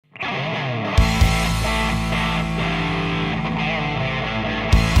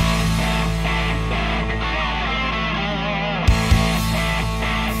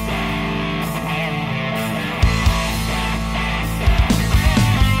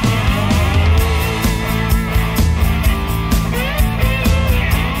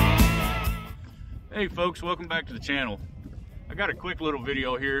folks, welcome back to the channel. I got a quick little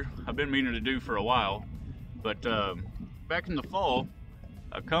video here I've been meaning to do for a while, but back in the fall,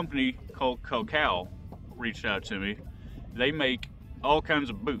 a company called KalKal reached out to me. They make all kinds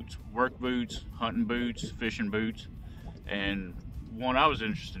of boots, work boots, hunting boots, fishing boots, and one I was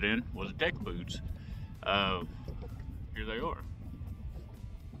interested in was deck boots. Here they are.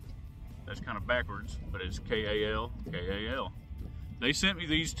 That's kind of backwards, but it's K-A-L, K-A-L. They sent me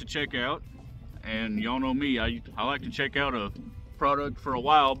these to check out, and y'all know me, I like to check out a product for a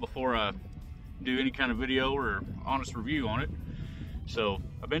while before I do any kind of video or honest review on it. So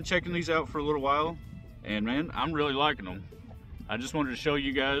I've been checking these out for a little while, and man, I'm really liking them. I just wanted to show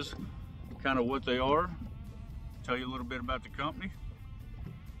you guys kind of what they are, tell you a little bit about the company,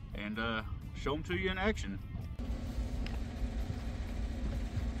 and show them to you in action.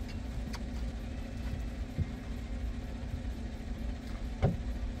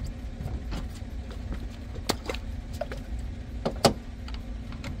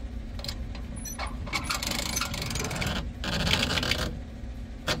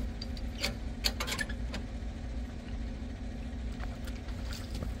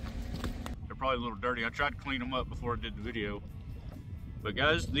 Probably a little dirty. I tried to clean them up before I did the video. But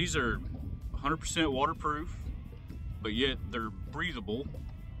guys, these are 100% waterproof, but yet they're breathable.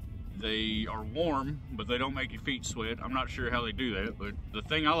 They are warm, but they don't make your feet sweat. I'm not sure how they do that, but the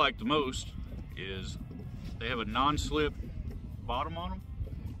thing I like the most is they have a non-slip bottom on them,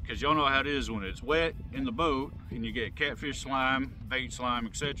 because y'all know how it is when it's wet in the boat and you get catfish slime, bait slime,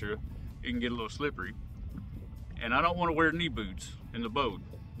 etc. It can get a little slippery. And I don't want to wear knee boots in the boat.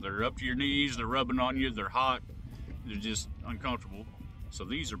 They're up to your knees, they're rubbing on you, they're hot, they're just uncomfortable. So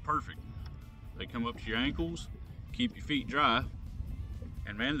these are perfect. They come up to your ankles, keep your feet dry,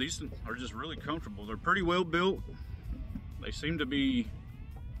 and man, these are just really comfortable. They're pretty well built. They seem to be,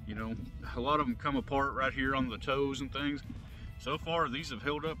 you know, a lot of them come apart right here on the toes and things. So far, these have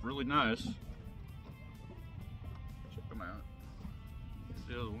held up really nice. Check them out. Here's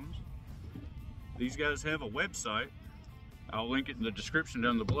the other ones. These guys have a website. I'll link it in the description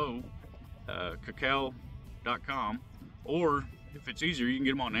down below, KalKal.com, or if it's easier, you can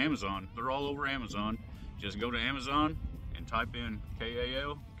get them on Amazon. They're all over Amazon. Just go to Amazon and type in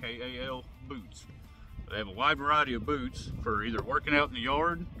KAL, K-A-L boots. They have a wide variety of boots for either working out in the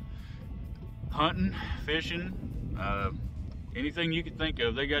yard, hunting, fishing, anything you can think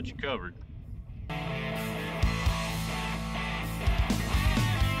of, they got you covered.